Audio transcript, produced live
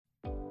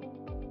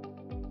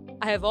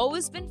I have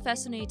always been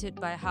fascinated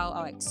by how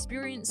our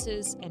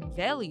experiences and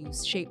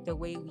values shape the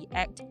way we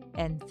act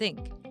and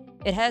think.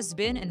 It has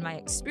been in my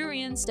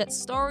experience that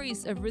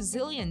stories of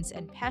resilience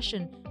and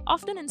passion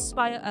often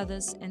inspire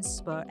others and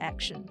spur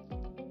action.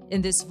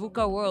 In this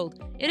VUCA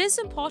world, it is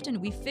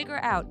important we figure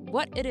out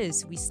what it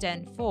is we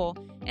stand for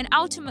and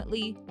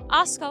ultimately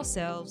ask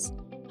ourselves,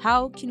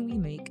 how can we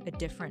make a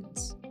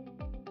difference?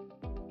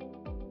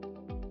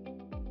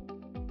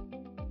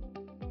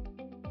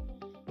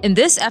 In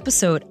this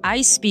episode,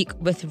 I speak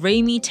with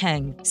Raimi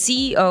Tang,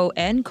 CEO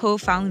and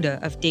co-founder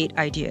of Date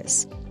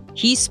Ideas.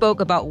 He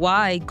spoke about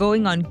why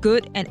going on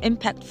good and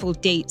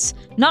impactful dates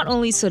not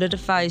only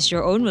solidifies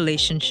your own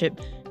relationship,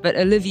 but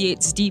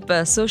alleviates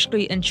deeper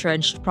socially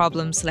entrenched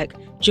problems like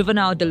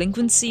juvenile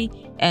delinquency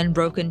and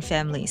broken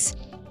families.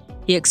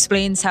 He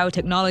explains how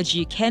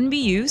technology can be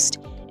used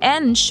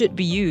and should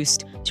be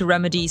used to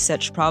remedy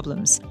such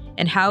problems,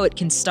 and how it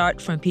can start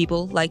from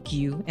people like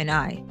you and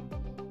I.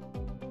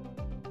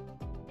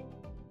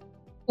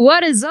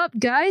 What is up,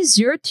 guys?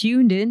 You're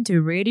tuned in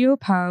to Radio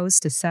Pause,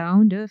 the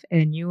sound of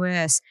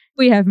NUS.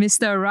 We have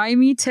Mr.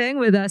 Raimi Tang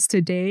with us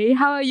today.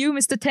 How are you,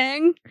 Mr.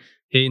 Tang?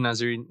 Hey,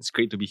 Nazreen. It's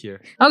great to be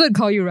here. I'm going to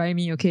call you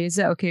Raimi, okay? Is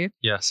that okay?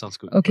 Yeah, sounds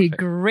good. Okay, Perfect.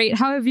 great.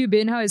 How have you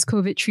been? How is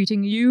COVID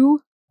treating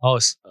you? Oh,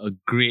 it's a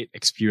great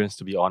experience,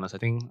 to be honest. I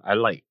think I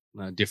like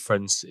the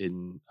difference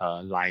in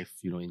life,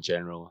 in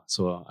general.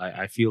 So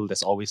I feel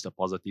there's always the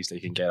positives that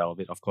you can get out of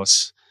it. Of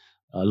course,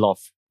 a lot of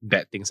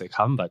bad things that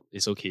come, but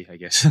it's okay, I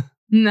guess.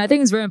 I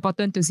think it's very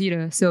important to see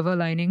the silver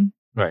lining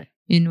Right.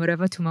 in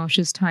whatever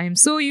tumultuous time.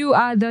 So you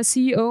are the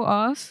CEO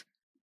of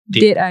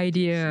Date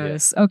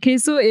Ideas. Yeah. Okay,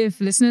 so if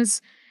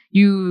listeners,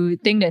 you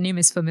think that name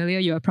is familiar,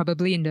 you are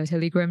probably in the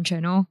Telegram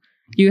channel.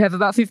 You have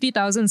about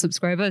 50,000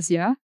 subscribers,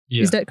 yeah?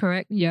 Yeah. Is that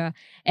correct? Yeah.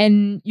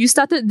 And you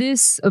started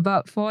this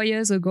about 4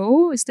 years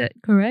ago, is that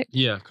correct?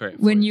 Yeah, correct.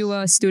 When you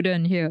were a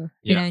student here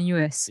in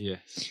NUS. Yeah.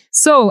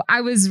 So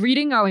I was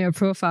reading out your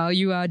profile.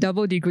 You are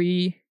double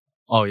degree.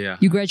 Oh, yeah.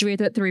 You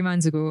graduated 3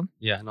 months ago.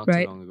 Yeah, not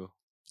right? too long ago.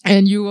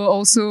 And you were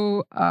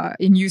also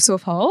in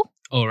Yusof Hall,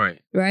 Oh, right.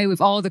 right? With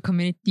all the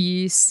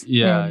communities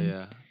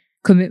Yeah.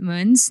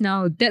 commitments.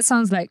 Now, that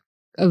sounds like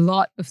a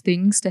lot of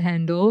things to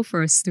handle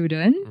for a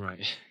student.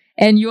 Right.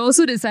 And you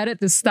also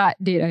decided to start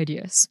Date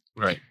Ideas.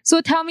 Right.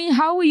 So tell me,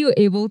 how were you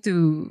able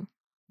to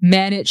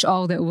manage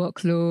all that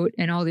workload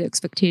and all the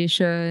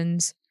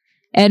expectations?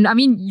 And I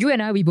mean, you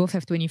and I, we both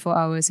have 24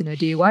 hours in a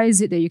day. Why is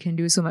it that you can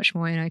do so much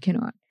more and I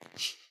cannot?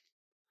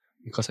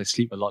 Because I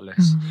sleep a lot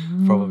less,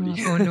 probably.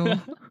 Oh,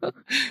 no.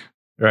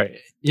 Right.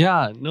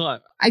 Yeah. No.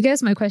 I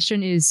guess my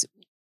question is,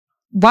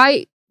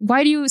 why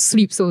do you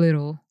sleep so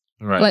little?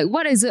 Right. Like,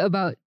 what is it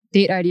about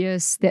Date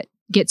Ideas that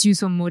gets you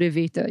so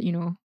motivated,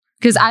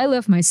 Because I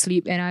love my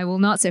sleep and I will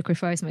not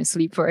sacrifice my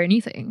sleep for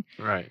anything.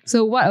 Right.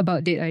 So what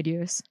about Date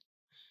Ideas?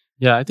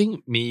 Yeah, I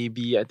think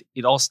maybe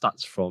it all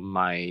starts from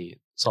my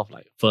sort of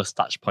like first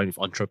touch point with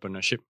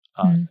entrepreneurship.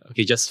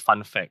 Okay, just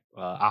fun fact.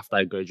 After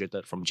I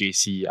graduated from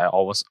JC, I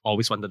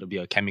always wanted to be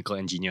a chemical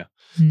engineer.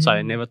 So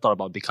I never thought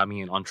about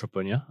becoming an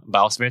entrepreneur. But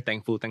I was very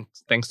thankful,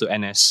 thanks to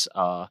NS,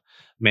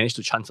 managed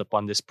to chance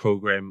upon this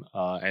program.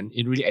 And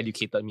it really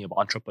educated me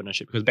about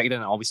entrepreneurship. Because back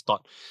then I always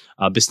thought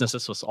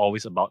businesses was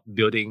always about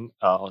building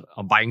or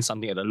buying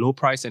something at a low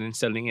price and then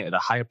selling it at a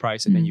higher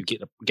price and then you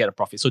get a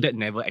profit. So that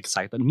never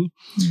excited me.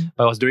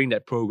 But it was during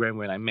that program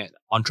when I met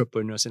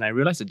entrepreneurs and I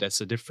realized that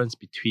there's a difference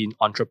between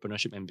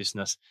entrepreneurship and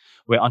business,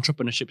 where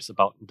entrepreneurship is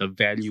about the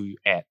value you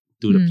add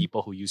to the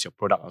people who use your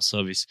product or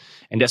service.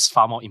 And that's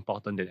far more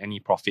important than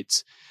any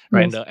profits,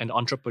 right? Yes. And the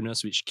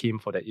entrepreneurs which came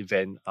for that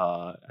event,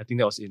 I think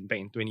that was back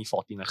in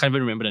 2014. I can't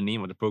even remember the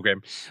name of the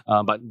program,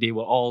 but they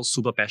were all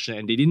super passionate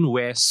and they didn't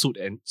wear suits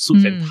and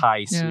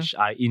ties, which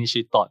I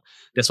initially thought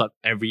that's what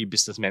every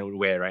businessman would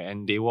wear, right?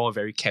 And they wore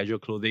very casual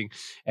clothing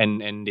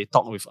and they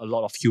talked with a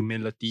lot of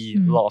humility, a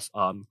lot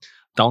of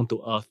down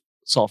to earth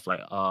sort of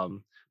like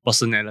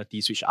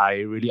personalities, which I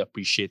really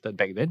appreciated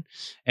back then.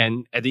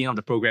 And at the end of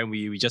the program,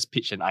 we just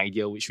pitched an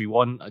idea, which we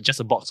won just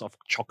a box of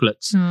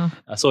chocolates.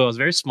 So it was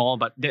very small,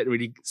 but that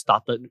really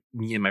started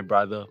me and my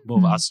brother, both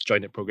of us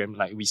joined the program.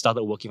 Like we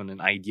started working on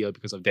an idea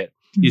because of that.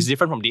 It's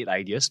different from Date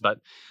Ideas, but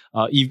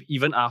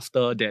even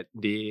after that,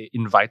 they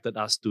invited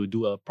us to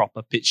do a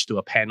proper pitch to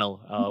a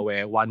panel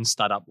where one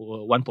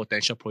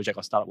potential project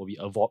or startup will be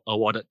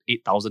awarded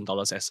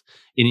 $8,000 as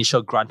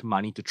initial grant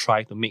money to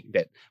try to make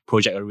that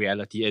project a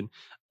reality. And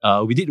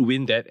we did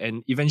win that,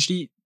 and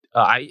eventually,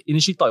 I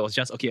initially thought it was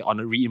just on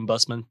a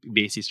reimbursement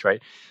basis,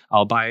 right?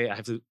 I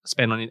have to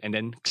spend on it and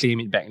then claim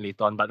it back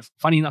later on. But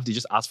funny enough, they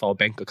just asked for a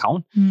bank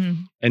account,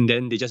 and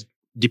then they just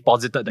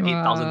deposited the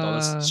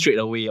 $8,000 straight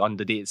away on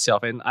the day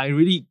itself. And I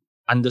really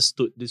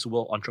understood this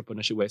world of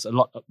entrepreneurship, where it's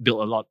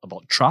built a lot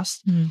about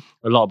trust,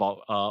 a lot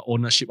about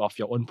ownership of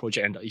your own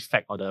project and the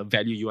effect or the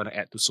value you want to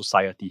add to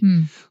society.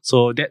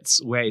 So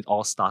that's where it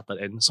all started,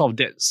 and sort of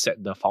that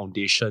set the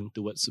foundation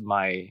towards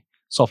my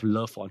sort of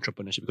love for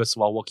entrepreneurship, because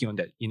while working on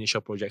that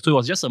initial project, so it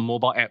was just a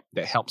mobile app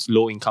that helps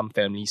low-income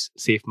families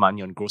save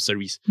money on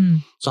groceries.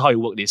 So how it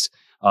worked is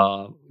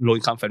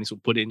low-income families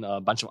would put in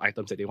a bunch of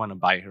items that they want to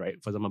buy,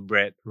 right? For example,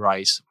 bread,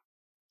 rice,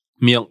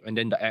 milk, and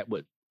then the app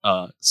would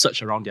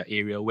search around their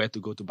area where to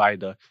go to buy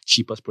the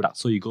cheapest product.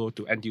 So you go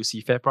to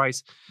NTUC Fair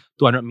Price,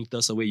 200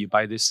 meters away, you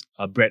buy this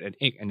bread and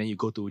egg, and then you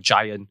go to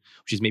Giant,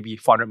 which is maybe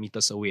 400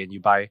 meters away, and you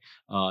buy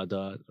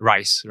the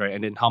rice, right?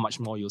 And then how much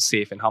more you'll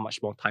save and how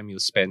much more time you'll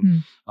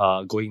spend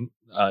going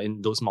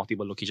in those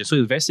multiple locations. So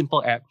it's a very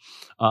simple app.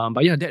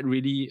 But yeah, that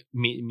really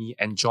made me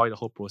enjoy the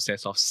whole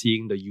process of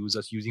seeing the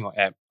users using our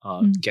app,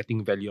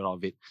 getting value out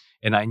of it.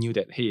 And I knew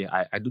that, hey,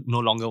 I no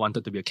longer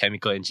wanted to be a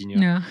chemical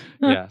engineer.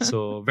 Yeah.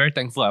 So very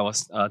thankful I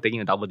was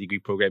taking a double degree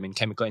program in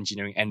chemical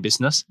engineering and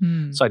business.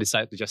 So I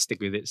decided to just stick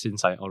with it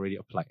since I already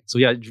applied. So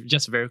yeah,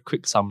 just a very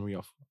quick summary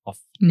of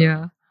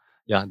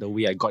the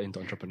way I got into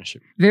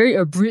entrepreneurship. Very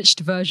abridged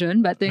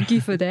version, but thank you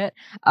for that.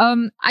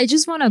 I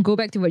just want to go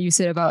back to what you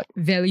said about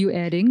value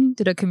adding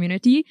to the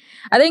community.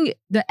 I think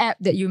the app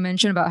that you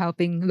mentioned about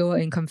helping lower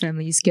income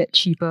families get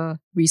cheaper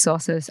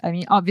resources, I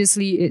mean,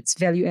 obviously it's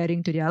value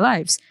adding to their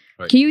lives.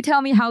 Right. Can you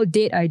tell me how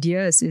Date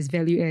Ideas is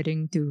value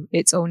adding to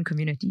its own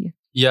community?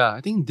 Yeah,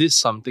 I think this is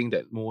something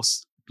that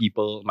most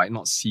people might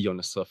not see on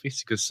the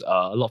surface, because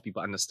a lot of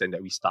people understand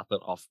that we started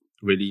off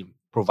really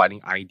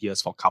providing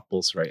ideas for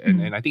couples, right?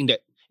 And I think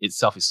that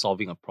itself is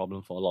solving a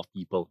problem for a lot of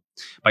people.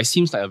 But it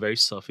seems like a very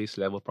surface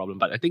level problem.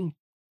 But I think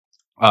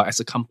as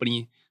a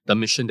company, the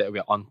mission that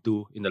we're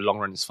onto in the long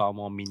run is far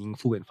more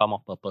meaningful and far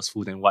more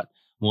purposeful than what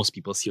most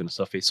people see on the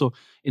surface. So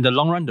in the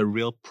long run, the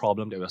real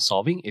problem that we're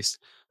solving is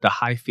the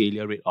high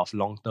failure rate of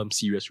long-term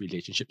serious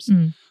relationships.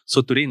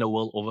 So today in the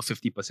world, over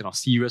 50% of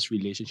serious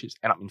relationships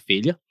end up in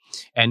failure.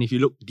 And if you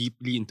look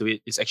deeply into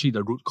it, it's actually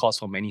the root cause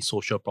for many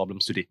social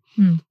problems today.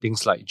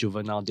 Things like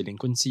juvenile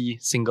delinquency,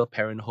 single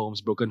parent homes,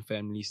 broken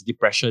families,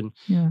 depression.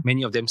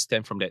 Many of them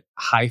stem from that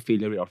high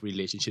failure rate of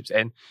relationships.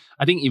 And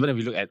I think even if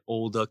you look at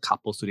older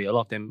couples today, a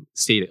lot of them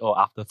say that,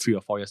 after 3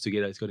 or 4 years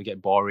together, it's going to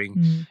get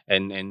boring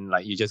and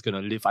like you're just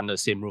going to live under the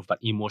same roof, but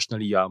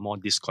emotionally you are more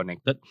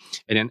disconnected.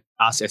 And then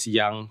us as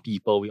young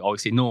people, we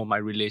always say, no, my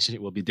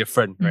relationship will be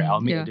different, right?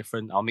 I'll make it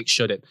different. I'll make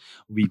sure that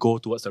we go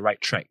towards the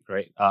right track,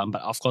 right?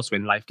 But of course,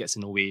 when life gets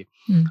in the way,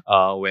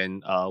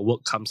 when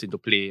work comes into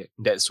play,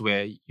 that's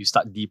where you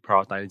start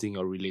deprioritizing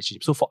your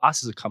relationship. So for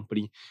us as a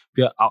company,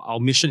 our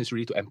mission is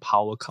really to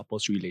empower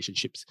couples'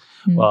 relationships.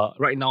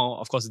 Right now,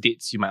 of course,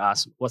 dates, you might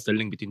ask, what's the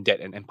link between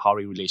that and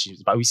empowering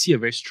relationships? But we see a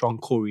very strong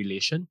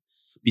correlation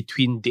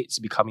between dates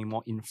becoming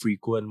more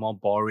infrequent, more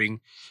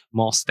boring,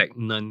 more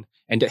stagnant,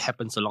 and that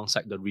happens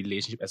alongside the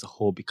relationship as a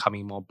whole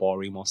becoming more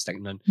boring, more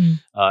stagnant.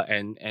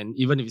 And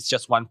even if it's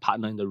just one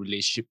partner in the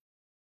relationship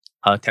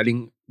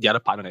telling the other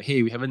partner that,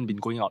 hey, we haven't been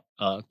going out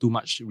too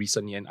much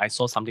recently, and I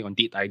saw something on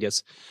Date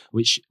Ideas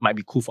which might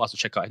be cool for us to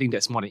check out. I think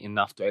that's more than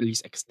enough to at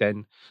least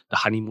extend the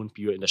honeymoon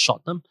period in the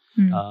short term.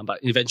 But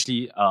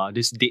eventually,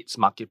 this dates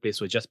marketplace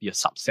will just be a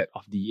subset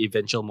of the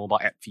eventual mobile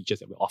app features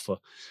that we offer. All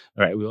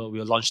right,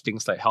 we'll launch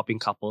things like helping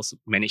couples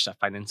manage their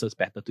finances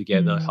better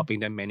together, helping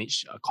them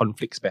manage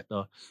conflicts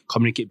better,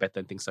 communicate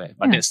better, and things like that.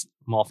 But that's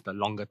more of the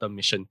longer term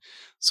mission.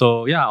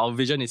 So yeah, our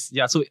vision is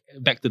so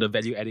back to the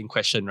value adding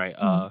question, right?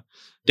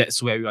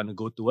 That's where we want to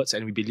go towards,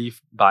 and we believe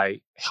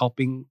by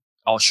helping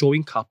or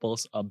showing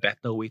couples a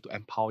better way to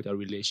empower their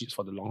relationships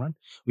for the long run,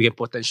 we can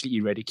potentially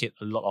eradicate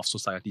a lot of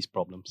society's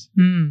problems.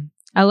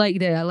 I like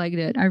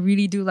that. I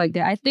really do like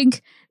that. I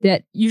think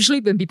that usually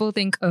when people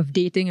think of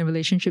dating and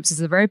relationships,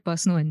 it's a very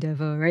personal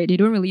endeavor, right? They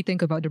don't really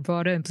think about the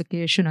broader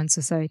implication on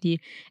society.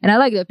 And I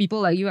like that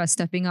people like you are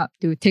stepping up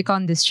to take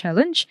on this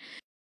challenge.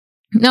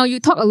 Now,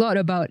 you talk a lot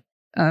about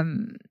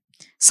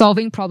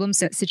solving problems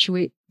that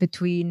situate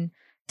between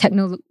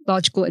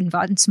technological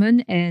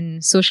advancement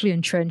and socially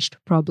entrenched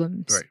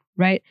problems,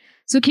 right?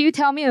 So can you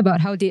tell me about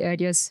how Date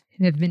Ideas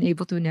have been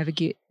able to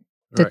navigate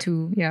the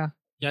two? Yeah,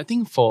 I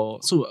think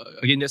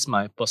again, that's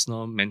my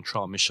personal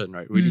mantra or mission,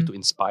 right? Really to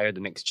inspire the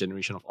next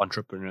generation of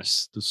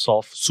entrepreneurs to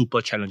solve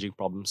super challenging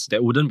problems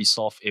that wouldn't be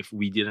solved if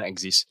we didn't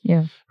exist.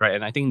 Right.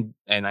 And I think,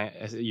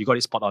 you got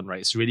it spot on,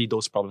 right? It's really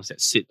those problems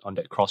that sit on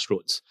that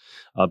crossroads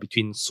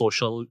between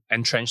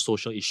entrenched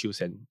social issues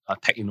and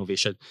tech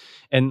innovation.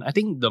 And I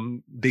think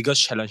the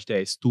biggest challenge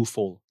there is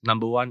twofold.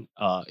 Number one,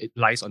 it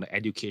lies on the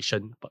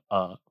education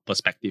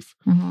perspective.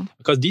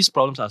 Because these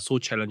problems are so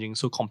challenging,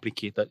 so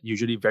complicated,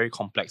 usually very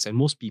complex, and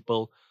most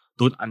people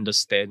don't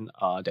understand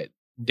that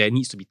there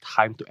needs to be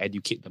time to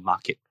educate the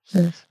market,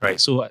 right?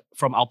 So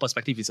from our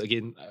perspective is,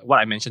 again, what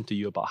I mentioned to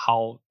you about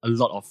how a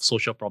lot of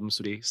social problems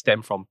today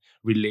stem from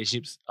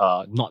relationships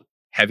not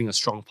having a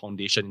strong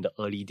foundation in the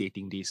early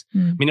dating days.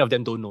 Many of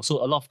them don't know.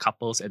 So a lot of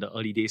couples at the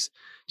early days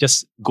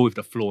just go with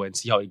the flow and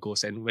see how it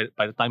goes. And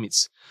by the time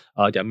it's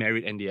they're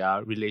married and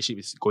their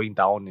relationship is going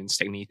down and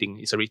stagnating,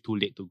 it's already too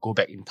late to go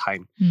back in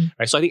time.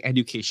 Right. So I think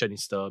education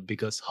is the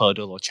biggest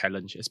hurdle or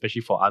challenge,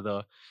 especially for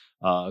other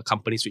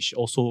companies which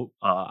also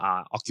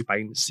are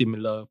occupying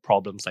similar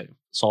problems, like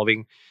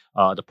solving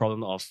the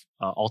problem of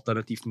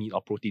alternative meat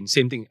or protein.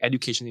 Same thing,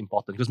 education is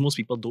important because most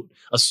people don't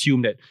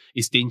assume that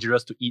it's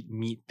dangerous to eat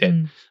meat that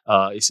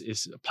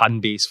is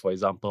plant-based, for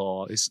example,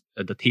 or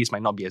the taste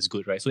might not be as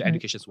good, right? So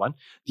education is one.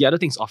 The other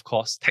thing is, of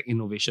course, tech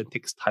innovation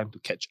takes time to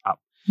catch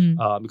up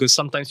because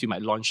sometimes you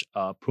might launch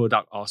a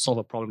product or solve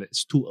a problem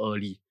that's too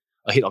early,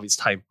 ahead of its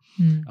time.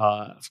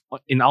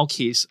 In our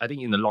case, I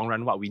think in the long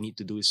run, what we need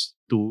to do is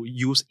to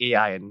use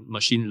AI and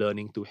machine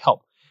learning to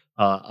help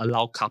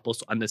allow couples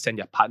to understand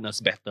their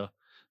partners better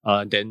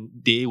than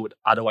they would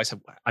otherwise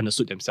have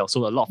understood themselves.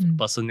 So a lot of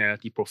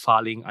personality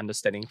profiling,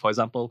 understanding. For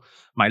example,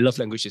 my love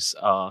language is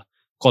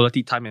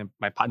quality time and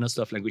my partner's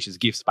love language is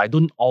gifts. But I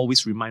don't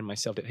always remind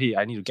myself that, hey,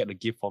 I need to get a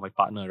gift for my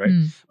partner, right?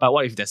 But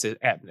what if there's an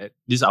app, this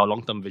is our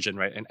long-term vision,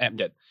 right? An app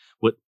that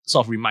would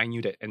sort of remind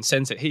you that and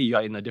sense that, hey, you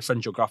are in a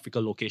different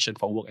geographical location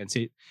for work and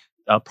say,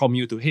 prompt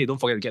you to, hey, don't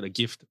forget to get a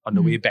gift on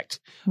the way back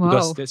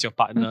because that's your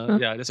partner.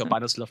 That's your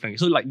partner's love language.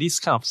 So like these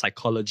kind of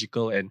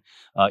psychological and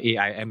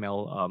AI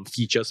ML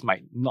features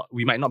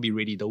we might not be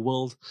ready. The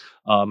world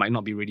might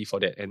not be ready for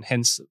that, and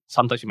hence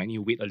sometimes you might need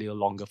to wait a little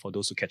longer for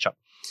those to catch up.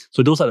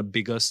 So those are the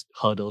biggest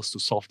hurdles to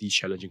solve these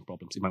challenging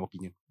problems, in my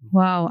opinion.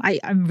 Wow,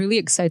 I'm really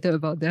excited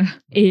about the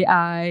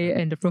AI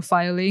and the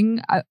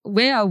profiling.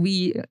 Where are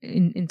we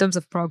in terms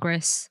of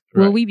progress?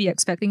 Will we be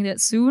expecting that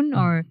soon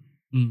or?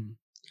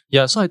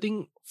 Yeah, so I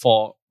think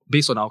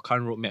based on our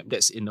current roadmap,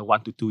 that's in the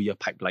 1 to 2 year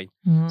pipeline.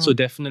 So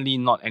definitely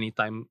not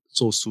anytime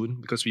so soon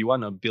because we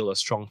want to build a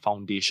strong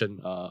foundation,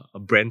 a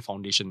brand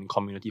foundation,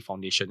 community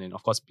foundation. And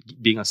of course,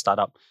 being a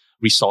startup,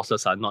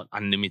 resources are not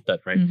unlimited,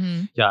 right?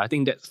 Yeah, I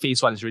think that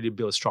phase 1 is really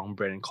build a strong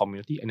brand and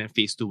community. And then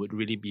phase 2 would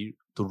really be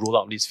to roll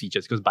out these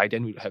features because by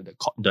then we'll have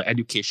the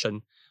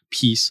education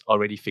piece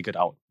already figured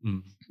out.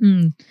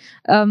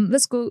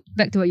 Let's go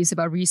back to what you said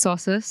about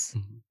resources.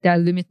 They are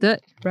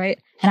limited, right?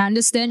 And I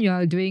understand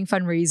you're doing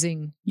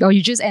fundraising, or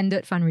you just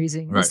ended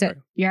fundraising. Right.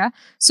 Yeah.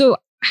 So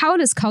how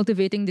does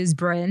cultivating this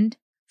brand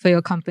for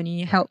your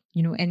company help,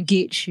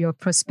 engage your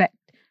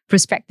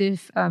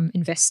prospective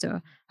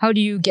investor? How do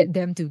you get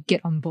them to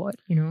get on board,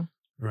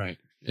 Right.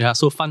 Yeah,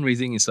 so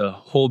fundraising is a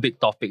whole big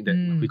topic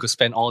that we could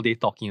spend all day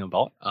talking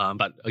about.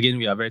 But again,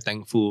 we are very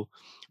thankful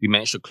we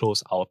managed to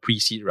close our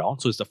pre-seed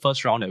round. So it's the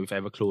first round that we've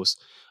ever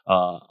closed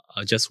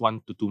just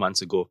 1 to 2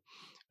 months ago.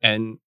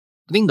 And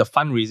I think the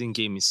fundraising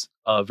game is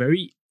a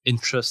very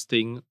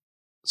interesting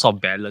sort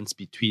of balance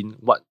between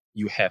what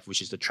you have,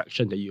 which is the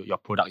traction that your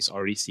product is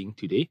already seeing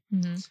today,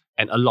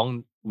 and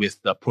along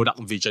with the product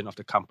vision of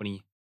the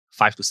company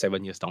 5 to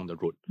 7 years down the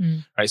road,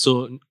 right?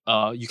 So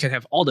you can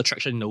have all the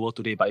traction in the world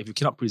today, but if you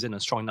cannot present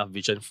a strong enough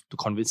vision to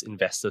convince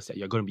investors that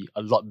you're going to be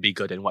a lot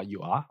bigger than what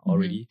you are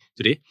already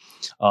today,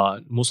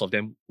 most of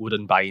them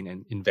wouldn't buy in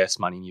and invest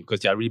money in you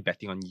because they are really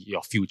betting on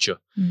your future,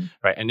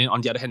 right? And then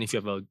on the other hand, if you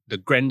have the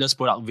grandest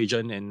product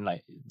vision and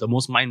like the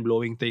most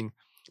mind-blowing thing,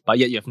 but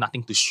yet you have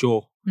nothing to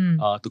show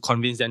to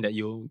convince them that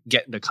you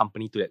get the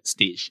company to that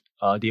stage,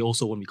 they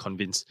also won't be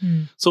convinced.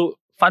 So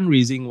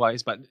fundraising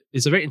wise, but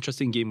it's a very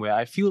interesting game where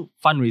I feel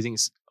fundraising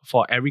is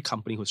for every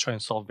company who's trying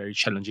to solve very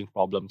challenging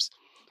problems.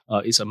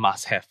 It's a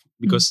must have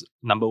because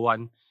number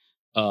one,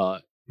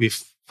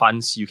 with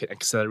funds, you can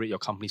accelerate your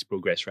company's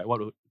progress, right? What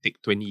would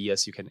take 20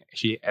 years, you can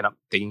actually end up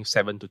taking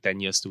 7 to 10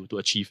 years to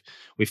achieve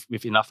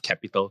with enough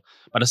capital.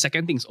 But the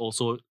second thing is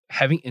also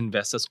having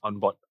investors on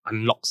board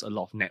unlocks a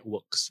lot of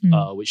networks,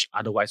 which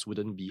otherwise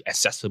wouldn't be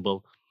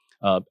accessible,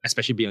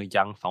 especially being a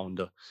young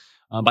founder.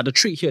 But the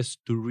trick here is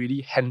to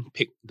really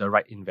handpick the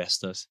right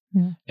investors.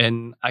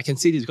 And I can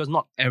say this because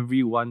not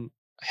everyone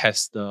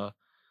has the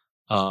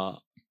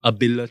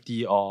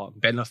ability or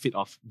benefit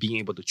of being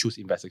able to choose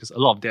investors. Because a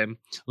lot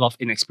of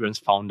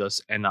inexperienced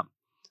founders end up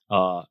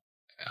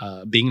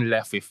being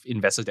left with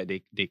investors that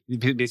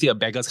they say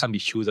beggars can't be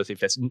choosers if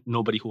there's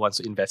nobody who wants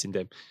to invest in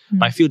them.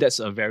 But I feel that's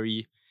a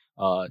very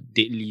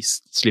deadly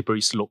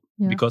slippery slope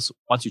because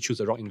once you choose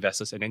the wrong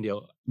investors and then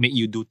they'll make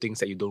you do things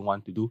that you don't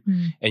want to do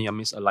and you're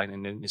misaligned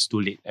and then it's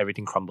too late,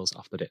 everything crumbles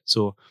after that.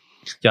 So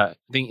yeah,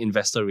 I think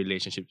investor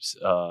relationships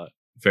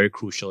very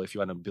crucial if you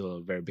want to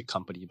build a very big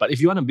company. But if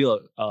you want to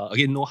build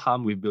again, no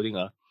harm with building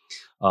a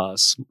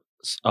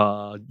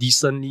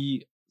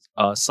decently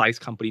sized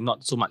company,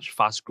 not so much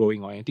fast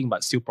growing or anything,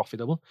 but still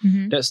profitable.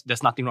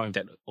 There's nothing wrong with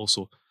that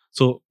also.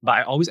 So but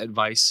I always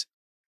advise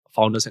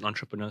founders and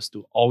entrepreneurs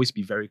to always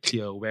be very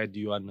clear where do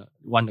you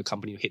want the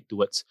company to head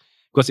towards.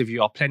 Because if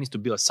your plan is to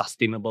build a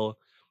sustainable,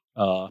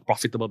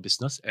 profitable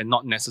business and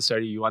not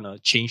necessarily you want to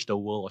change the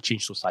world or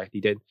change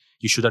society, then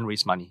you shouldn't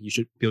raise money. You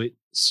should build it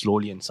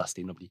slowly and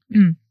sustainably.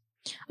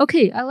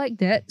 Okay, I like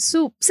that.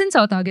 So since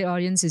our target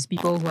audience is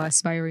people who are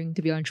aspiring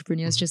to be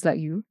entrepreneurs just like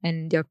you,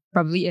 and they're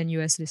probably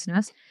NUS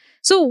listeners,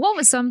 so what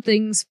were some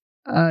things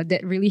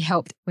that really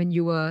helped when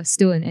you were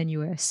still in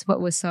NUS?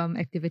 What were some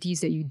activities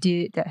that you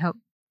did that helped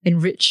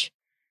enrich?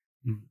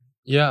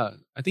 Yeah,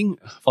 I think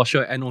for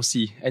sure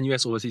NOC,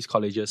 NUS Overseas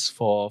Colleges,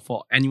 for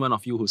any one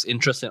of you who's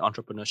interested in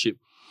entrepreneurship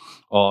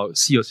or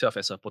see yourself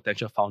as a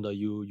potential founder,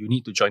 you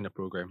need to join the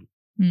program.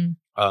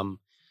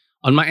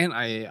 On my end,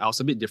 I was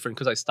a bit different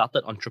because I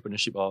started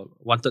entrepreneurship or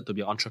wanted to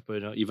be an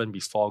entrepreneur even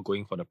before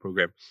going for the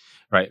program,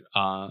 right?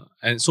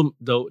 And so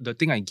the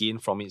thing I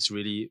gained from it is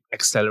really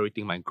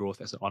accelerating my growth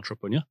as an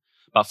entrepreneur.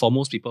 But for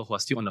most people who are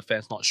still on the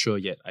fence, not sure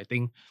yet, I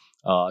think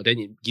then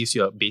it gives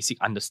you a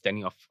basic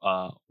understanding of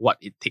what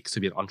it takes to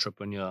be an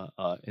entrepreneur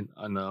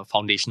on a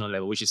foundational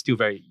level, which is still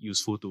very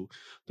useful to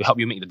help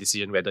you make the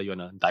decision whether you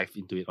want to dive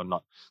into it or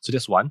not. So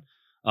that's one.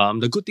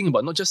 The good thing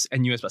about not just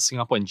NUS but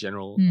Singapore in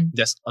general,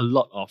 there's a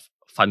lot of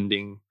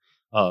funding,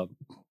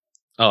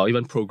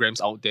 even programs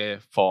out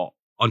there for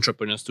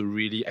entrepreneurs to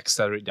really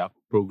accelerate their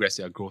progress,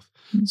 their growth.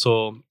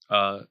 So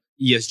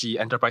ESG,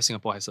 Enterprise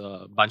Singapore, has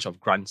a bunch of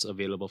grants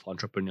available for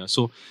entrepreneurs.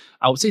 So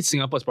I would say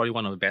Singapore is probably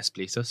one of the best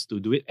places to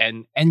do it.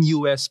 And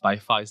NUS by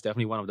far is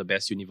definitely one of the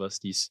best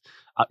universities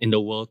in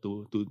the world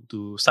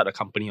to start a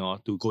company or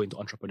to go into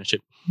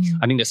entrepreneurship.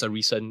 I think there's a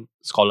recent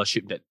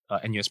scholarship that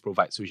NUS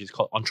provides, which is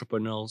called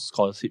Entrepreneurial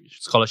Scholarship.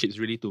 Scholarship is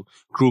really to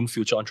groom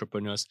future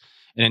entrepreneurs.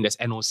 And then there's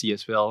NOC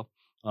as well.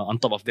 On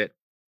top of that,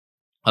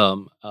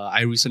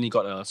 I recently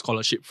got a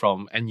scholarship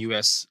from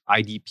NUS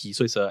IDP.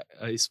 So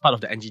it's part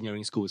of the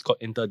engineering school. It's called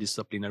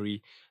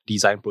Interdisciplinary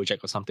Design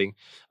Project or something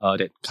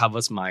that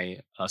covers my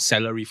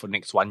salary for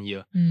next 1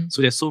 year.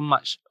 So there's so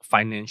much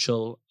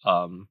financial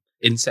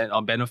incentive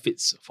or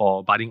benefits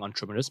for budding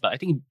entrepreneurs. But I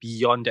think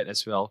beyond that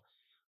as well,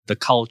 the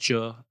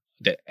culture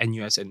that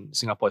NUS and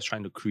Singapore is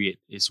trying to create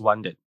is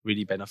one that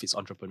really benefits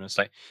entrepreneurs.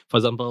 Like, for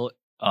example,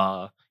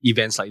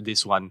 events like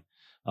this one,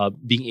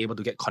 being able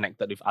to get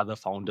connected with other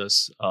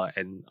founders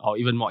or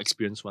even more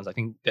experienced ones, I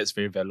think that's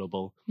very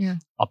valuable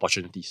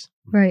opportunities.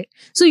 Right.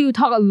 So you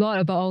talk a lot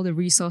about all the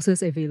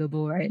resources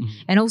available, right?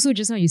 And also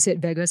just now you said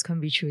beggars can't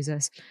be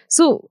choosers.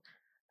 So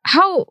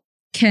how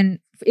can,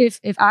 if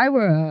I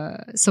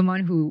were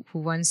someone who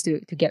wants to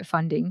get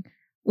funding,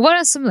 what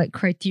are some like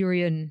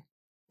criterion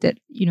that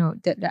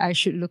I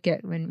should look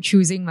at when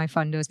choosing my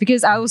funders?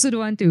 Because I also don't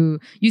want to,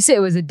 you said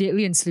it was a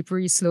deadly and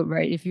slippery slope,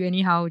 right? If you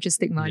anyhow just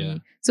take money. Yeah.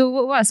 So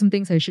what are some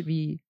things I should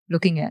be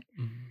looking at?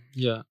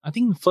 Yeah, I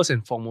think first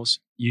and foremost,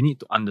 you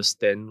need to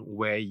understand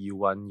where you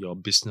want your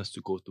business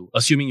to go to.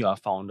 Assuming you are a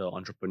founder or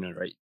entrepreneur,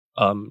 right?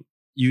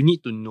 You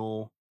need to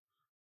know,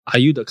 are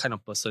you the kind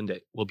of person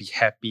that will be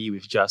happy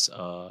with just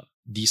a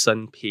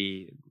decent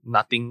pay,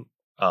 nothing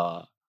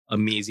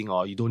amazing,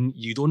 or you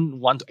don't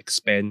want to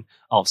expand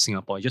out of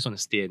Singapore, you just want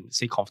to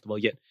stay comfortable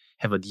yet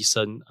have a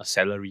decent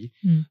salary,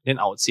 then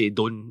I would say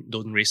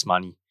don't raise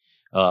money.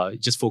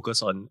 Just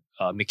focus on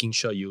making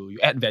sure you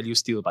add value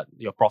still, but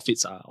your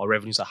profits or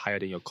revenues are higher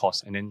than your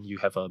costs, and then you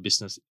have a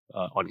business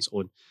on its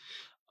own.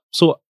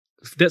 So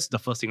that's the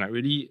first thing, right?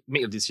 Really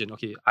make a decision.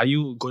 Okay, are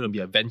you going to be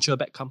a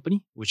venture-backed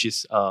company, which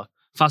is a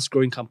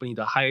fast-growing company,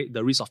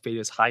 the risk of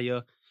failure is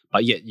higher,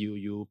 but yet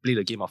you play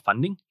the game of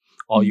funding,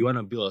 or you want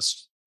to build a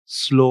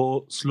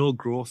slow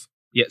growth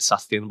yet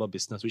sustainable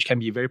business, which can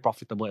be very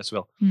profitable as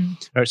well.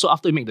 Right. So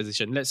after you make the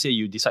decision, let's say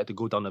you decide to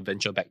go down a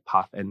venture-backed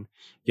path and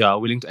you are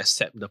willing to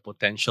accept the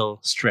potential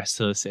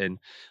stresses and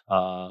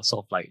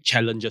sort of like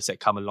challenges that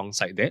come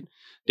alongside that,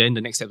 then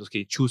the next step is,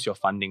 okay, choose your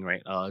funding,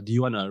 right? Do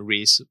you want to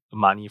raise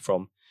money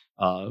from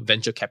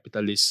venture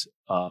capitalists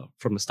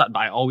from the start? But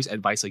I always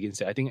advise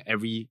against it. I think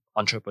every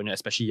entrepreneur,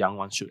 especially young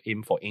ones, should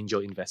aim for angel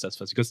investors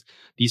first, because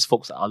these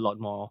folks are a lot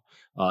more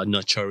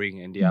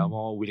nurturing and they are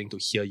more willing to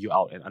hear you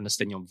out and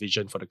understand your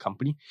vision for the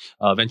company.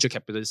 Venture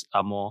capitalists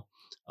are more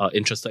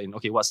interested in,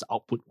 okay, what's the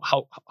output?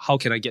 How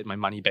can I get my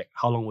money back?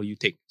 How long will you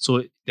take?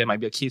 So there might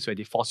be a case where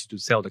they force you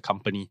to sell the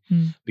company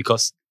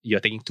because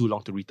you're taking too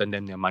long to return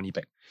them their money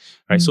back,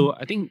 right? So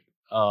I think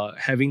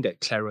having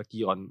that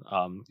clarity on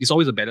it's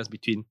always a balance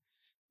between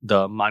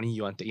the money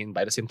you want to take in,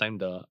 but at the same time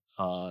the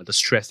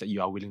stress that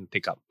you are willing to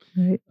take up.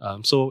 Right.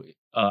 So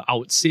I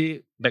would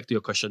say, back to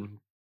your question,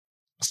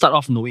 start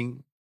off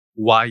knowing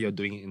why you're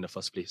doing it in the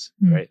first place,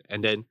 right?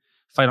 And then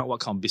find out what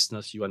kind of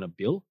business you want to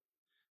build.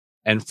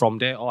 And from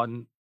there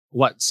on,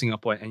 what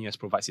Singapore and NUS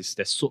provides is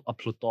there's a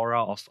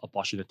plethora of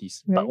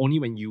opportunities. Right. But only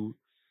when you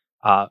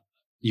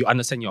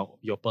understand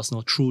your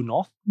personal true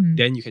north,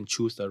 then you can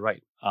choose the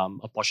right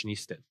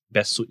opportunities that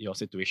best suit your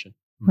situation.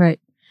 Right.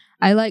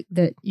 I like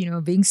that,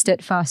 being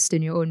steadfast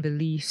in your own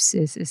beliefs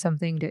is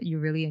something that you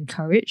really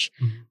encourage.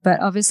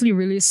 But obviously,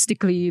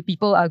 realistically,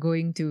 people are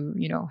going to,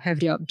 have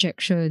their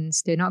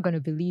objections. They're not going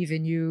to believe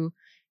in you.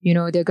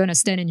 They're going to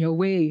stand in your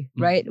way,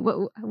 right?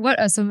 What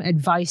are some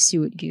advice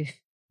you would give?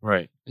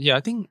 Right. Yeah,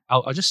 I think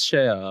I'll just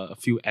share a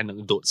few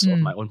anecdotes of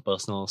my own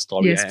personal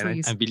story. Yes,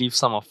 and I believe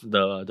some of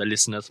the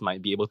listeners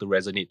might be able to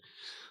resonate.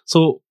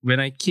 So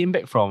when I came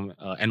back from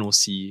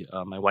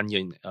NOC, my 1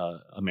 year in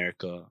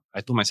America, I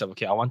told myself,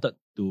 okay, I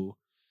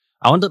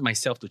wanted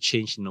myself to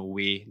change in a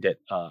way that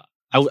I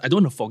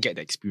don't want to forget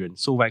the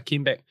experience. So when I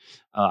came back,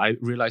 I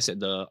realized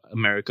that the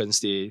Americans,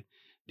 they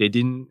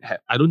didn't have,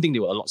 I don't think they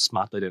were a lot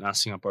smarter than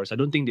us Singaporeans. I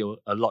don't think they were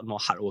a lot more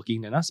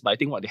hardworking than us, but I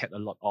think what they had a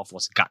lot of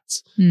was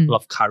guts, a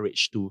lot of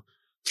courage to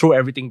throw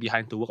everything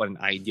behind to work on an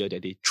idea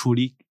that they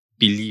truly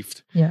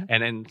believed. Yeah.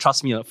 And then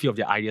trust me, a few of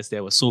their ideas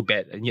there were so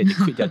bad, and yet they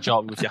quit their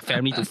job with their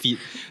family to feed.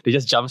 They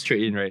just jumped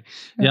straight in, right?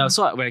 Yeah.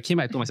 So when I came,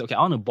 I told myself, okay,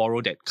 I want to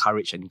borrow that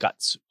courage and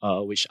guts,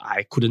 which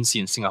I couldn't see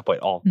in Singapore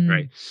at all,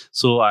 right?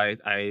 So I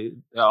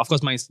of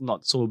course, mine's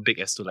not so big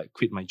as to like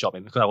quit my job,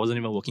 and because I wasn't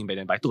even working back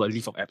then, but I took a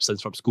leave of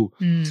absence from school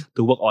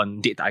to work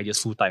on Date Ideas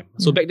full time.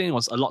 So back then it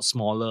was a lot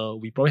smaller.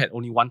 We probably had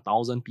only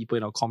 1,000 people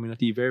in our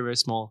community, very, very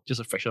small, just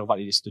a fraction of what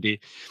it is today.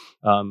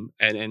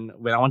 And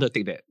when I wanted to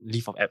take that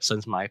leave of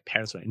absence, my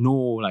parents were like, no,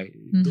 like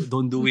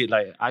don't do it.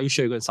 Like, are you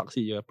sure you're going to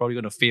succeed? You're probably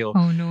going to fail.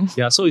 Oh no.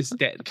 Yeah, so it's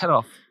that kind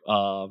of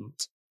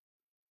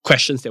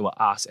questions that were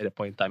asked at that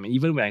point in time. And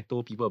even when I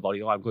told people about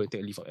it, I'm going to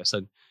take a leave of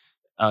absence,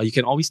 you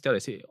can always tell, they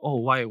say, oh,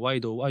 why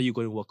though? What are you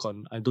going to work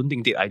on? I don't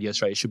think Date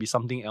Ideas, right? It should be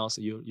something else.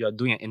 You're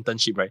doing an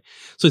internship, right?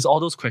 So it's all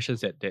those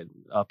questions that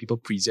people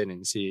present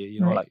and say,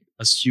 like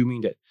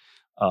assuming that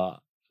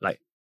like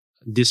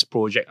this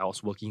project I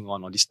was working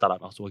on, or this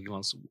startup I was working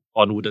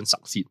on wouldn't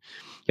succeed.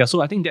 Yeah,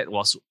 so I think that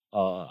was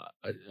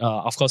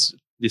of course,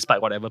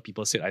 despite whatever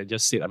people said, I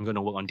just said I'm going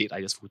to work on Date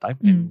Ideas full time.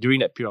 And during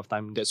that period of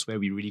time, that's where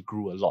we really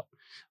grew a lot.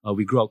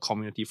 We grew our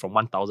community from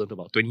 1,000 to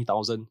about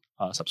 20,000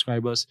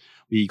 subscribers.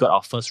 We got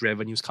our first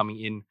revenues coming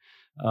in.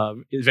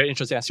 It's very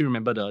interesting. I still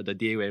remember the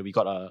day where we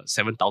got a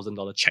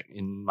 $7,000 check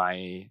in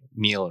my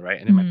mail, right?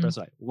 And then my parents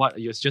were like, what?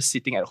 You're just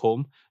sitting at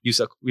home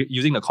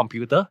using the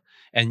computer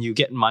and you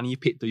get money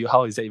paid to you.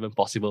 How is that even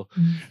possible?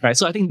 Right?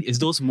 So I think it's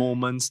those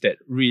moments that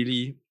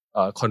really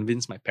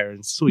convince my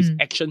parents. So it's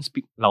actions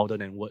speak louder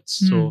than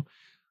words. So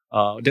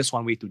that's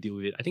one way to deal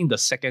with it. I think the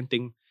second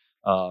thing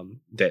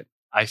that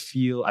I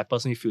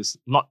personally feel is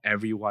not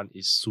everyone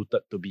is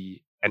suited to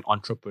be an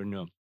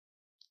entrepreneur.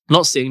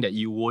 Not saying that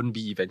you won't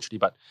be eventually,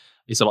 but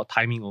it's about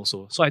timing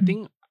also. So I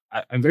think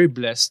I'm very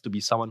blessed to be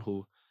someone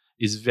who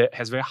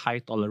has very high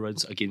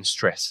tolerance against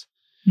stress.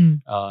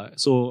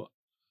 So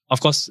of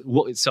course,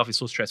 work itself is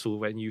so stressful.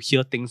 When you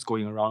hear things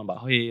going around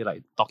about, hey,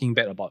 like talking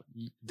bad about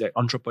that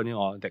entrepreneur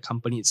or that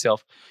company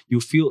itself,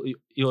 you feel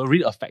it'll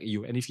really affect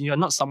you. And if you're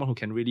not someone who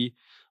can really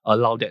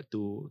allow that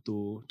to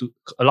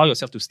allow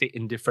yourself to stay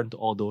indifferent to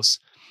all those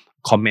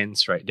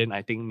comments, right? Then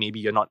I think maybe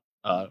you're not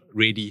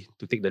ready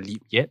to take the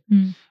leap yet.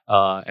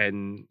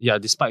 And yeah,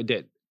 despite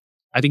that,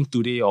 I think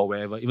today or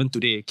wherever, even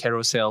today,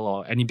 Carousell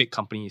or any big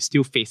company is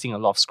still facing a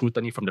lot of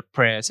scrutiny from the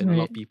press and a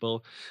lot of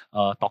people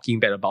talking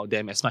bad about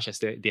them, as much as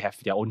they have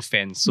their own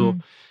fans. So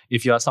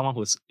if you are someone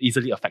who's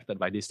easily affected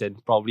by this, then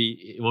probably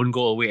it won't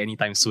go away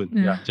anytime soon.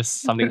 Yeah,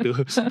 just something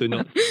to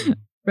note.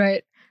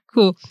 Right.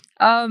 Cool.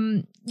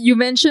 You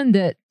mentioned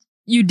that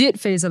you did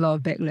face a lot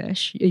of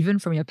backlash, even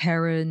from your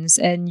parents,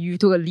 and you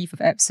took a leave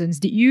of absence.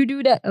 Did you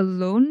do that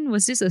alone?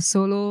 Was this a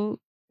solo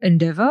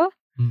endeavor?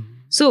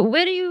 So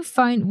where do you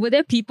were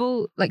there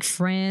people like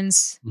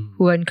friends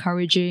who are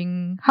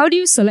encouraging? How do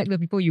you select the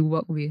people you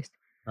work with?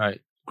 Right.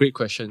 Great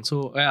question.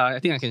 So I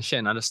think I can share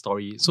another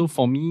story. So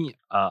for me,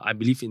 I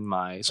believe in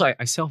I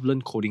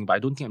self-learned coding, but I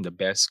don't think I'm the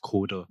best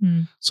coder.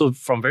 So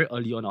from very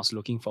early on, I was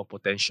looking for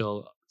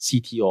potential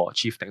CTO or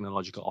Chief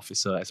Technological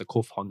Officer as a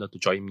co-founder to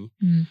join me.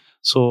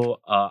 So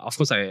of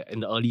course, in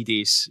the early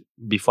days,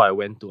 before I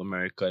went to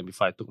America and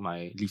before I took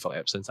my leave of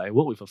absence, I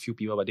worked with a few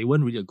people, but they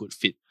weren't really a good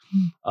fit.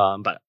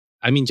 But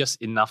I mean,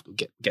 just enough to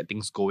get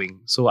things going.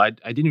 So I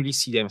didn't really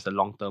see them as a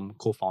long-term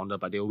co-founder,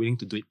 but they were willing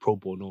to do it pro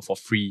bono for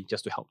free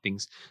just to help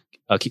things,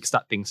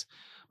 kickstart things.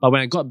 But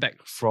when I got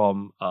back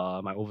from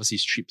my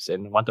overseas trips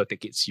and wanted to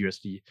take it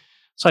seriously,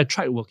 so I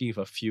tried working with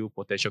a few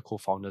potential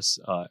co-founders,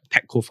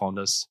 tech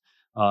co-founders.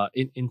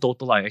 In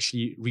total, I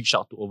actually reached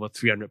out to over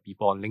 300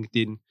 people on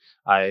LinkedIn.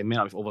 I met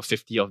up with over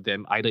 50 of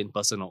them, either in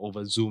person or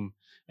over Zoom.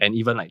 And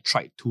even like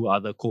tried 2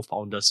 other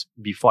co-founders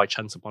before I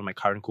chanced upon my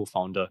current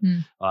co-founder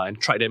and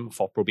tried them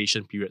for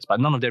probation periods, but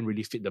none of them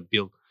really fit the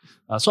bill.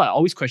 So I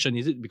always question,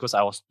 is it because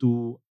I was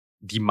too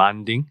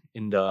demanding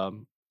in the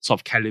sort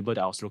of caliber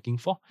that I was looking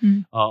for?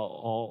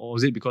 Or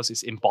is it because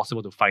it's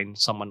impossible to find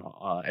someone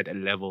at that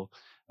level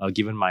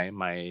given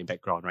my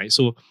background, right?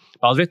 So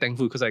I was very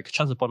thankful because I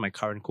chanced upon my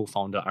current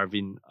co-founder,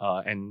 Arvin,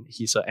 and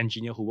he's an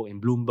engineer who worked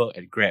in Bloomberg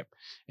at Grab.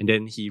 And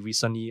then he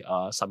recently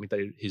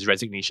submitted his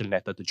resignation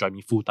letter to join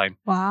me full-time.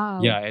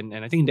 Wow. Yeah, and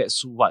I think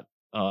that's what,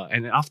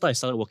 and after I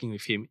started working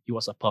with him, it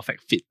was a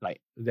perfect fit. Like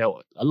there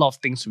were a lot of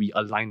things we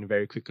aligned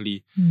very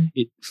quickly.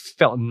 It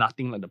felt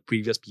nothing like the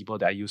previous people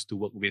that I used to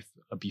work with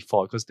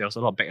before, because there was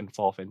a lot of back and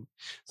forth, and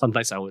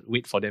sometimes I would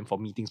wait for them for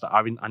meetings, but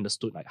Arvin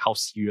understood like how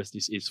serious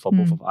this is for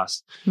both of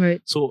us.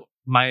 Right. So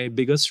my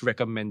biggest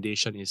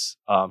recommendation is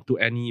to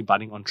any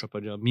budding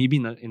entrepreneur, maybe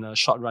in a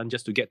short run,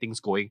 just to get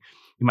things going,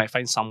 you might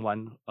find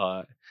someone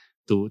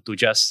to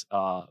just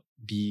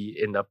be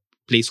in the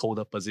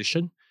placeholder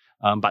position,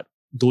 but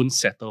don't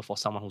settle for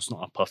someone who's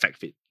not a perfect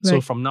fit. Right.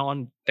 So from now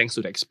on, thanks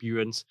to the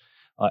experience,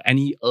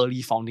 any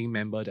early founding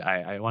member that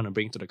I want to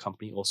bring to the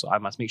company also, I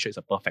must make sure it's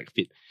a perfect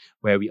fit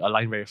where we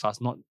align very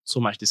fast, not so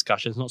much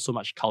discussions, not so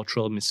much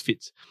cultural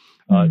misfits.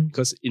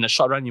 Because in the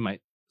short run, you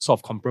might sort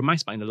of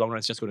compromise, but in the long run,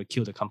 it's just going to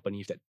kill the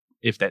company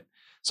if that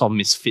sort of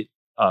misfit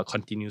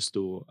continues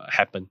to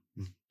happen.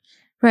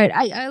 Right.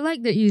 I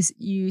like that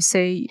you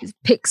say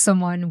pick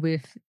someone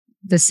with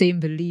the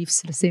same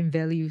beliefs, the same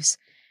values.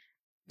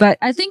 But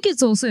I think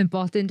it's also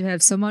important to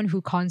have someone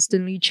who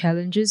constantly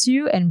challenges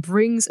you and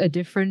brings a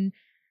different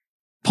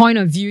point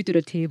of view to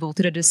the table,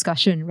 to the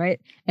discussion, right?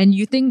 And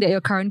you think that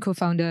your current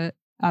co-founder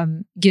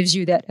gives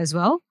you that as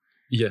well,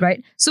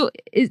 right? So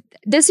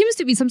there seems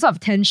to be some sort of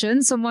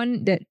tension,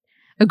 someone that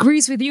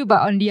agrees with you,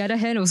 but on the other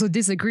hand also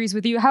disagrees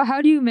with you.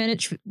 How do you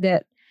manage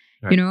that?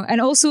 Right. And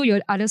also your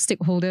other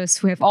stakeholders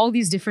who have all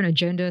these different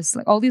agendas,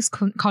 like all these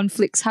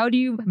conflicts. How do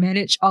you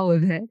manage all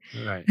of that?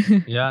 Right.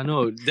 Yeah,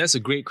 no, that's a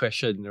great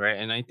question, right?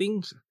 And I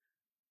think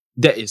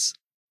that is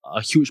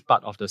a huge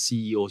part of the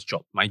CEO's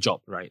job, my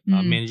job, right?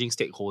 Managing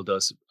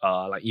stakeholders,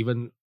 like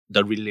even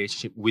the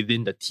relationship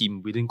within the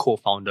team, within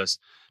co-founders.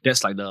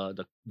 That's like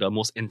the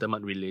most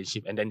intimate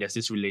relationship. And then there's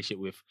this relationship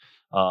with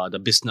the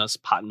business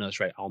partners,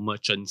 right? Our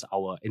merchants,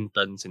 our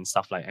interns and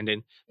stuff like. And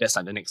then that's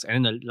like the next.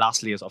 And then the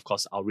last layer is, of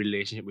course, our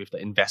relationship with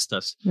the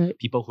investors, right?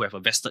 People who have a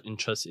vested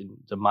interest in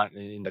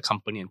the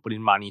company and put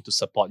in money to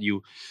support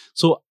you.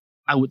 So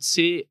I would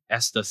say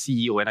as the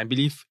CEO, and I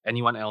believe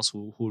anyone else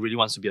who really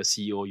wants to be a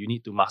CEO, you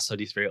need to master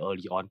this very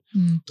early on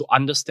to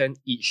understand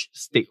each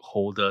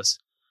stakeholder's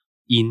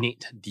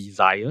innate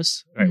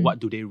desires, right? What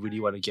do they really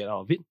want to get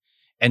out of it?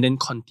 And then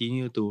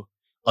continue to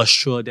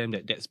assure them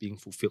that that's being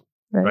fulfilled,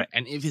 right?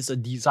 And if it's a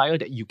desire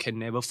that you can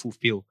never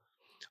fulfill,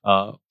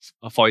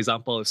 for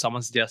example, if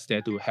someone's just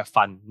there to have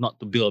fun, not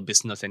to build a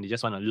business, and they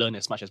just want to learn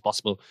as much as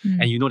possible,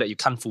 and you know that you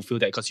can't fulfill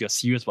that because you're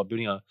serious about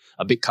building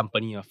a big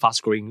company, a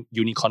fast-growing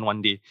unicorn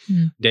one day,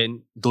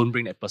 then don't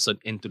bring that person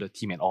into the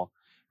team at all,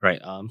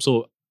 right?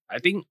 So I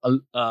think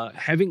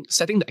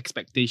setting the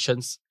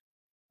expectations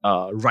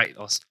right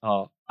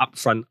or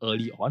upfront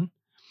early on,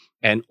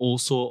 and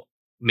also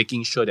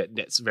making sure that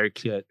that's very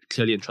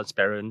clearly and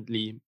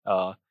transparently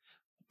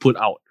put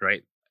out,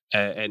 right?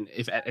 And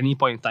if at any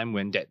point in time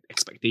when that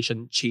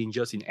expectation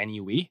changes in any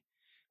way,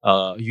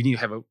 you need to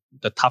have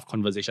the tough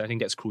conversation. I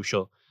think that's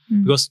crucial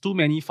because too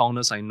many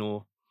founders I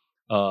know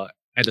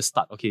at the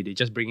start, okay, they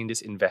just bring in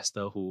this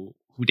investor who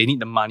they need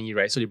the money,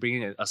 right? So they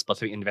bring in a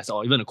specific investor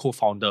or even a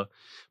co-founder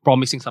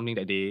promising something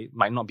that they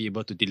might not be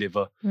able to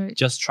deliver,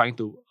 just trying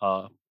to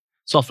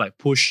sort of like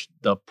push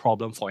the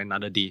problem for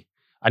another day.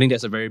 I think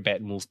that's a very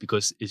bad move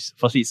because it's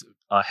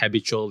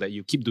habitual that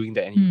you keep doing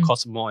that and it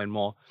causes more and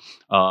more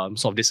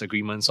sort of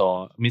disagreements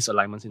or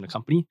misalignments in the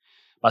company.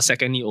 But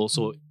secondly,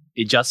 also,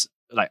 it just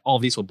like all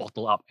of this will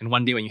bottle up. And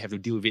one day when you have to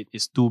deal with it,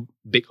 it's too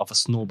big of a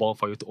snowball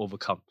for you to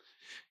overcome.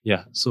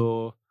 Yeah.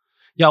 So,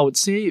 yeah, I would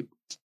say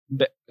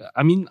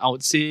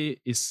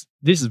this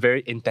is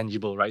very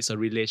intangible, right? It's a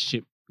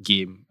relationship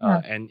game.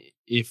 And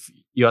if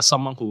you're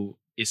someone who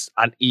is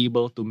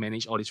unable to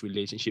manage all these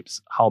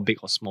relationships, how big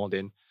or small,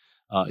 then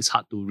it's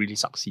hard to really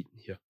succeed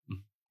here.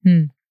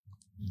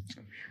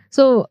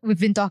 So we've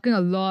been talking a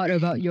lot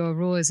about your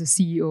role as a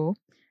CEO.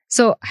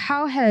 So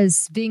how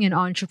has being an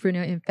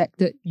entrepreneur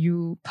impacted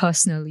you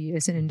personally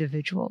as an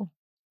individual?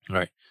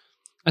 Right.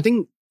 I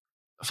think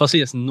firstly,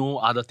 there's no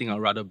other thing I'd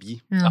rather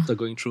be after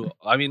going through.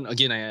 I mean,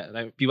 again,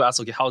 like people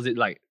ask, okay, how is it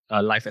like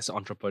life as an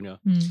entrepreneur?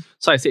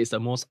 So I say it's the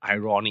most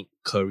ironic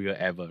career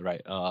ever,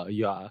 right?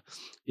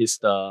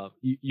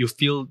 You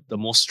feel the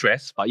most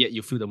stress, but yet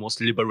you feel the most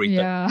liberated.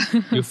 Yeah.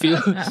 you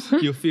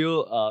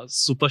feel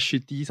super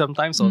shitty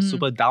sometimes or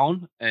super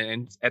down,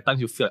 and at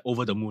times you feel like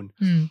over the moon.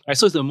 Right?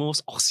 So it's the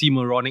most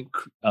oxymoronic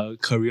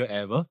career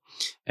ever,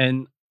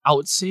 and I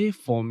would say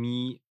for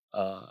me,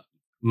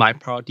 my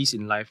priorities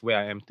in life where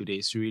I am today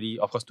is really,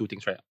 of course, two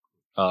things, right?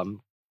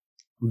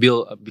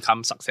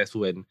 Become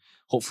successful and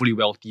hopefully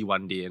wealthy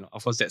one day. And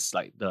of course, that's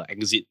like the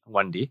exit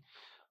one day.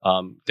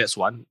 That's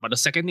one. But the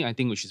second thing I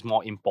think, which is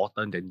more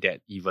important than that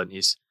even,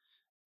 is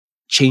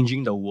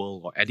changing the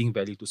world or adding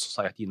value to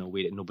society in a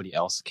way that nobody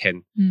else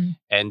can.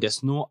 And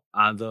there's no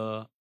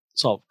other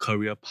sort of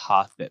career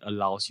path that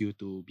allows you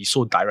to be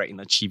so direct in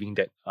achieving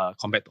that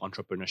compared to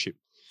entrepreneurship.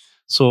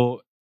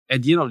 So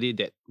at the end of the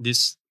day, that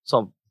this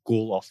sort of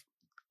goal of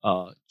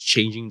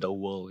changing the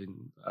world,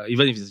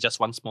 even if it's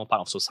just one small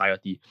part of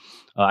society,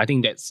 I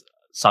think that's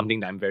something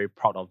that I'm very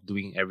proud of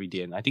doing every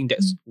day. And I think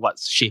that's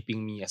what's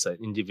shaping me as an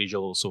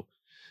individual also.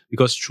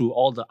 Because through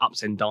all the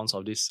ups and downs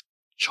of this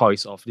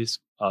choice of this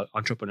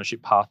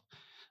entrepreneurship path,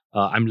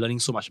 I'm learning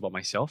so much about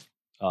myself.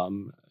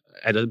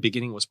 At the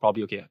beginning, it was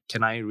probably, okay,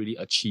 can I really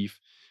achieve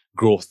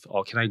growth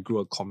or can I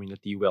grow a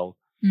community well?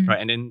 Right?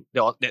 And then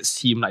that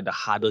seemed like the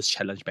hardest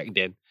challenge back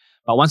then.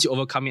 But once you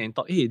overcome it and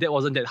thought, hey, that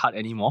wasn't that hard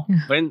anymore.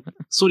 But then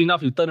soon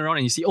enough, you turn around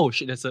and you see, oh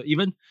shit, there's an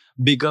even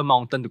bigger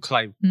mountain to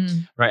climb.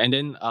 Right? And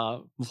then,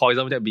 for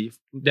example,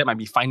 that might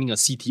be finding a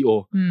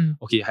CTO.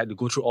 Okay, I had to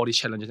go through all these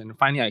challenges. And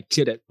finally, I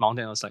cleared that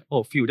mountain. I was like,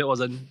 oh, phew, that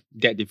wasn't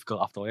that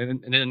difficult after all.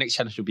 And then the next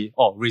challenge should be,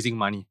 raising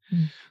money.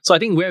 So I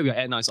think where we're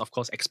at now is, of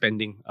course,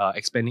 expanding out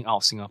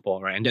of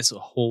Singapore, right? And that's a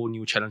whole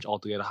new challenge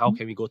altogether. How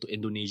can we go to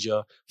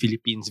Indonesia,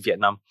 Philippines,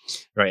 Vietnam,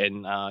 right?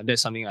 And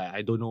that's something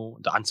I don't know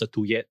the answer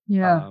to yet.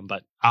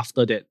 But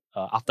after that,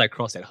 after I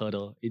crossed that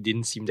hurdle, it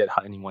didn't seem that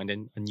hard anymore. And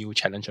then a new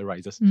challenge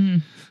arises.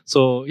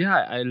 So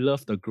yeah, I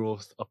love the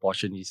growth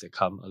opportunities that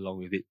come along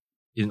with it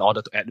in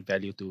order to add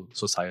value to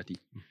society.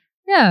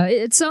 Yeah,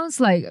 it sounds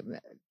like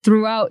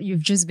throughout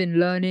you've just been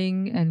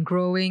learning and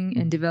growing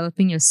and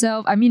developing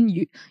yourself. I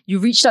mean, you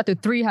reached out to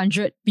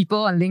 300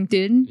 people on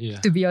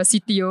LinkedIn to be your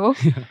CTO.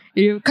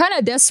 You're kind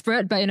of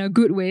desperate, but in a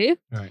good way.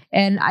 Right.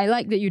 And I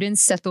like that you didn't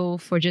settle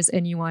for just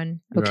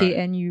anyone. Okay. Right.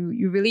 And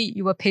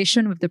you were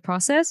patient with the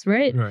process,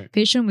 right? Right.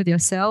 Patient with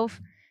yourself.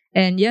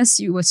 And yes,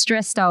 you were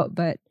stressed out,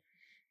 but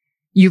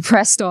you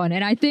pressed on.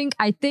 And I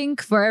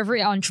think for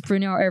every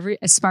entrepreneur, every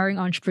aspiring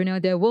entrepreneur,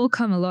 there will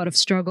come a lot of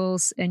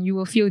struggles and you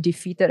will feel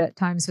defeated at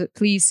times. But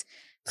please,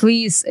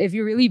 if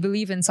you really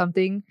believe in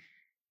something,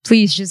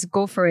 please just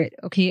go for it.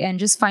 Okay. And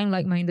just find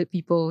like-minded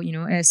people,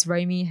 as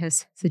Raimi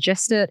has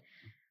suggested.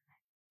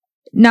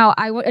 Now,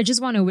 I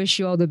just want to wish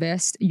you all the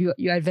best. You're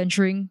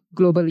adventuring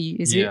globally,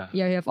 is it? Yeah,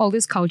 you have all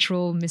this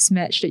cultural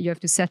mismatch that you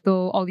have to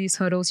settle, all these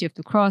hurdles you have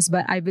to cross.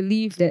 But I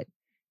believe that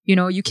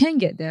you can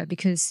get there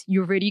because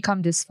you've already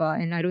come this far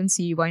and I don't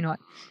see why not.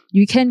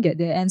 You can get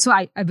there. And so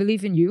I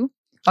believe in you,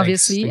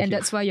 obviously. Thank and you.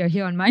 that's why you're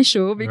here on my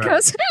show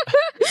because,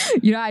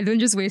 I don't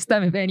just waste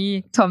time with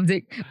any Tom,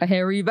 Dick, or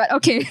Harry. But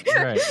okay,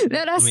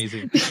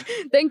 Amazing.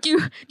 Thank you.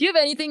 Do you have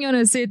anything you want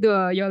to say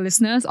to your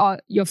listeners or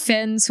your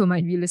fans who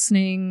might be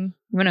listening?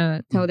 You want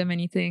to tell them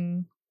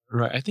anything?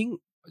 Right. I think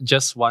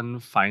just one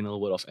final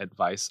word of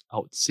advice. I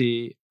would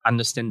say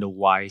understand the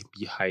why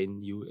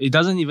behind you. It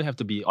doesn't even have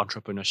to be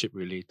entrepreneurship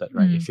related,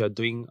 right? If you're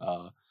doing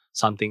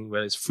something,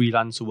 whether it's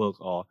freelance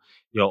work or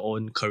your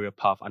own career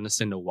path,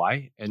 understand the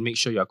why and make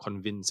sure you're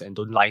convinced and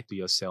don't lie to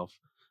yourself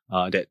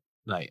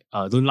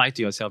don't lie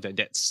to yourself that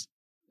that's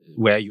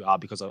where you are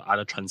because of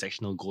other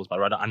transactional goals, but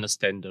rather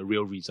understand the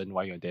real reason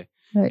why you're there.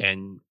 Right.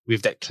 And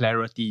with that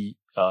clarity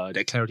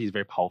is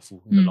very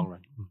powerful in the long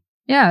run.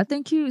 Yeah,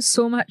 thank you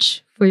so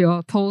much for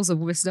your pearls of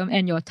wisdom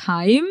and your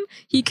time.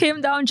 He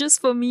came down just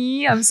for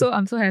me. I'm so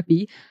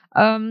happy.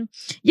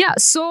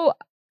 So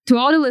to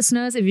all the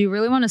listeners, if you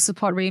really want to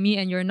support Raimi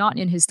and you're not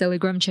in his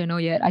Telegram channel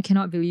yet, I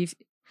cannot believe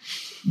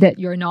that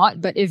you're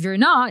not. But if you're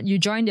not, you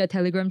join their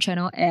Telegram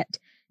channel at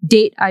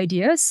Date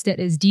Ideas. That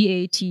is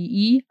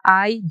DATEIDEAS.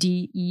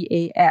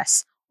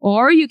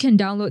 Or you can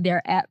download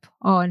their app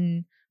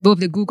on both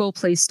the Google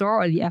Play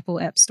Store or the Apple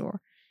App Store.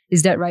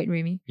 Is that right,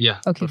 Raimi?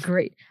 Yeah. Okay, perfect.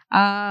 great.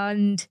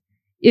 And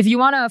if you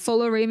want to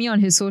follow Raimi on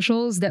his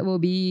socials, that will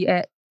be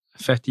at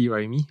Fatty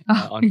Raimi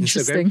on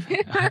interesting.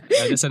 Instagram.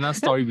 There's another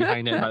story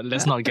behind it, but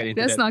let's not get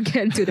into that. Let's not get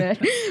into that.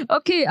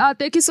 Okay,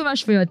 thank you so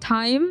much for your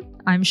time.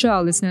 I'm sure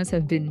our listeners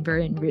have been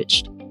very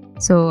enriched.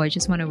 So I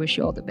just want to wish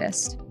you all the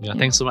best. Yeah.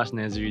 Thanks so much,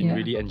 Nazreen.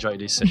 Really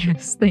enjoyed this session.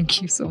 Yes,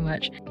 thank you so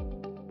much.